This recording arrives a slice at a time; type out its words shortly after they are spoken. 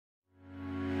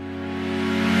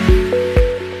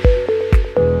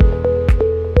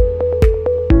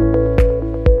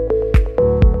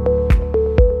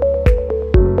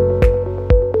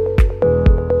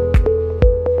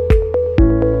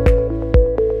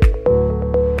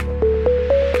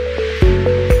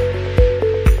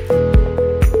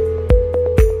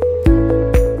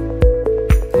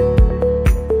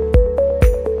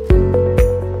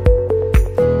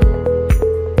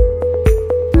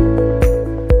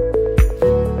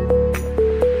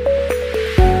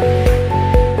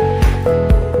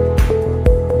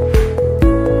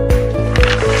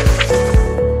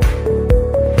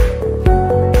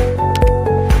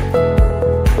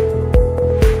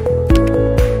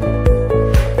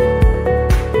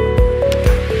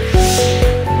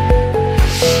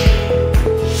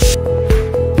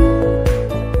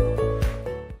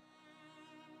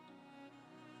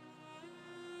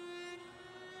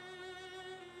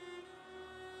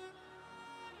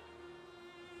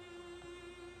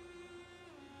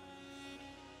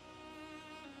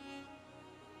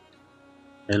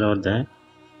Hello there.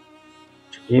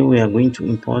 Today we are going to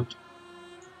import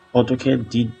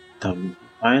Autocad Dwg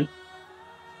file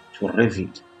to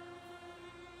Revit.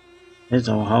 That's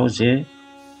our house here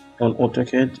on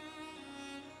Autocad.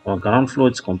 Our ground floor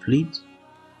is complete,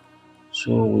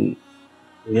 so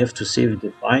we have to save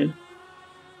the file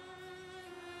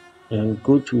and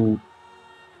go to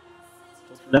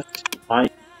left file,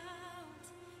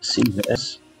 save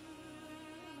as,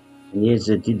 and here's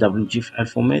the DWG file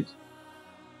format.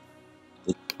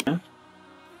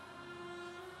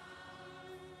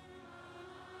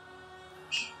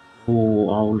 So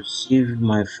I will save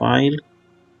my file.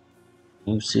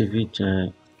 I'll save it.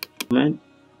 Command.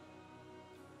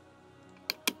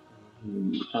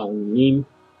 I will name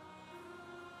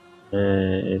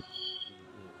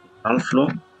ground floor.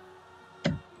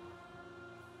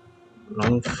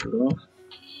 Ground floor.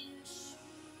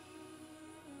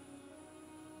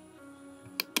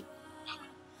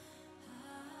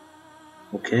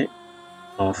 Okay,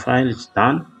 our file is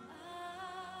done.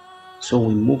 So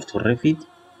we move to Revit.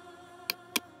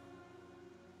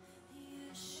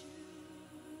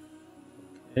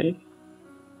 Okay.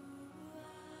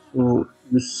 So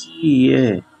you see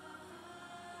here,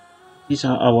 these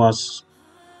are our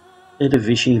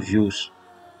elevation views,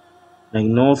 like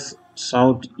north,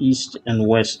 south, east, and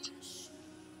west.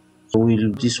 So we'll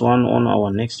do this one on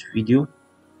our next video.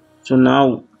 So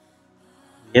now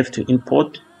we have to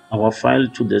import our file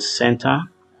to the center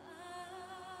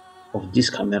of these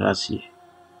cameras here.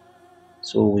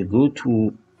 So we go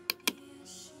to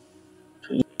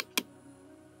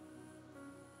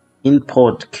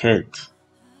import CAD.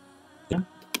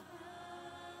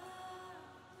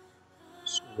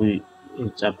 So it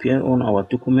appears on our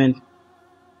document.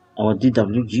 Our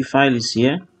DWG file is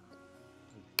here.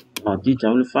 Our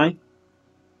DW file.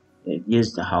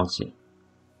 Here's the house here.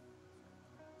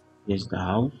 Here's the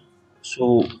house.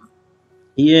 So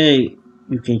here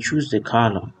you can choose the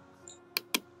color.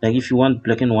 Like if you want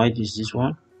black and white, is this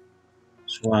one.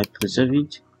 So I preserve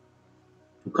it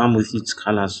to come with its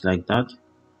colors like that.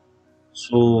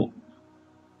 So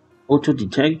auto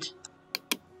detect.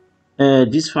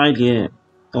 This file here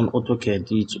on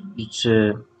AutoCAD, it's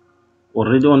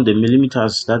already on the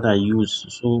millimeters that I use.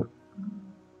 So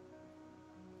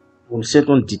we'll set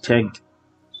on detect.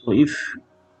 So if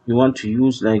you want to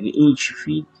use like inch,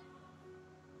 feet,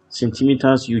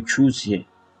 centimeters, you choose here.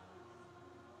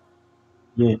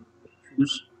 Yeah,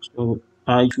 choose. So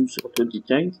I choose auto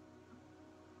detect.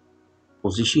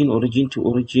 Position origin to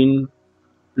origin,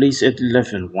 place at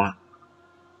level 1.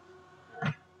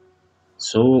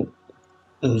 So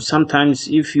sometimes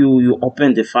if you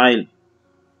open the file,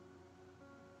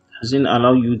 doesn't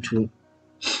allow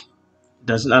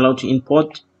to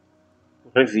import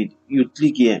Revit. You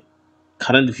click here,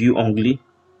 current view only.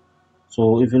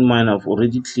 So even mine, I've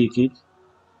already clicked it.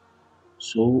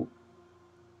 So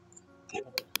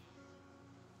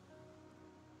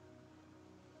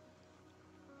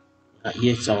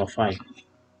here's our file.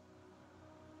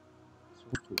 So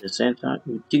to the center,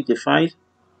 you take the file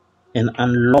and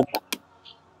unlock.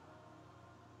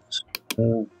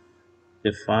 So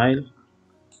the file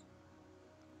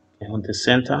on the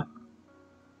center.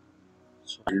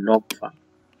 So unlock file.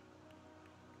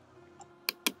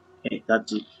 Okay,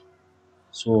 that's it.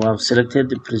 So I've selected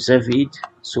the preserve it.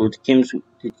 So it came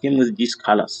with these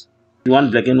colors. If you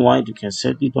want black and white, you can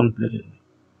set it on black and white.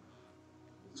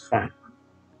 It's fine.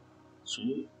 So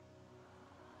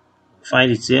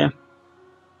file is here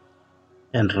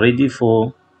and ready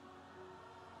for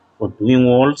doing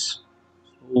walls.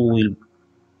 So we'll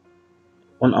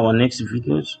on our next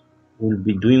videos we'll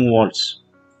be doing walls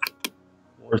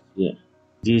here.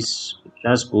 This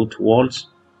just go to walls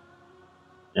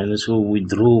and so we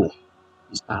draw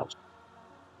this house.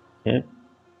 Okay,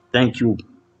 thank you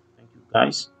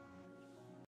guys.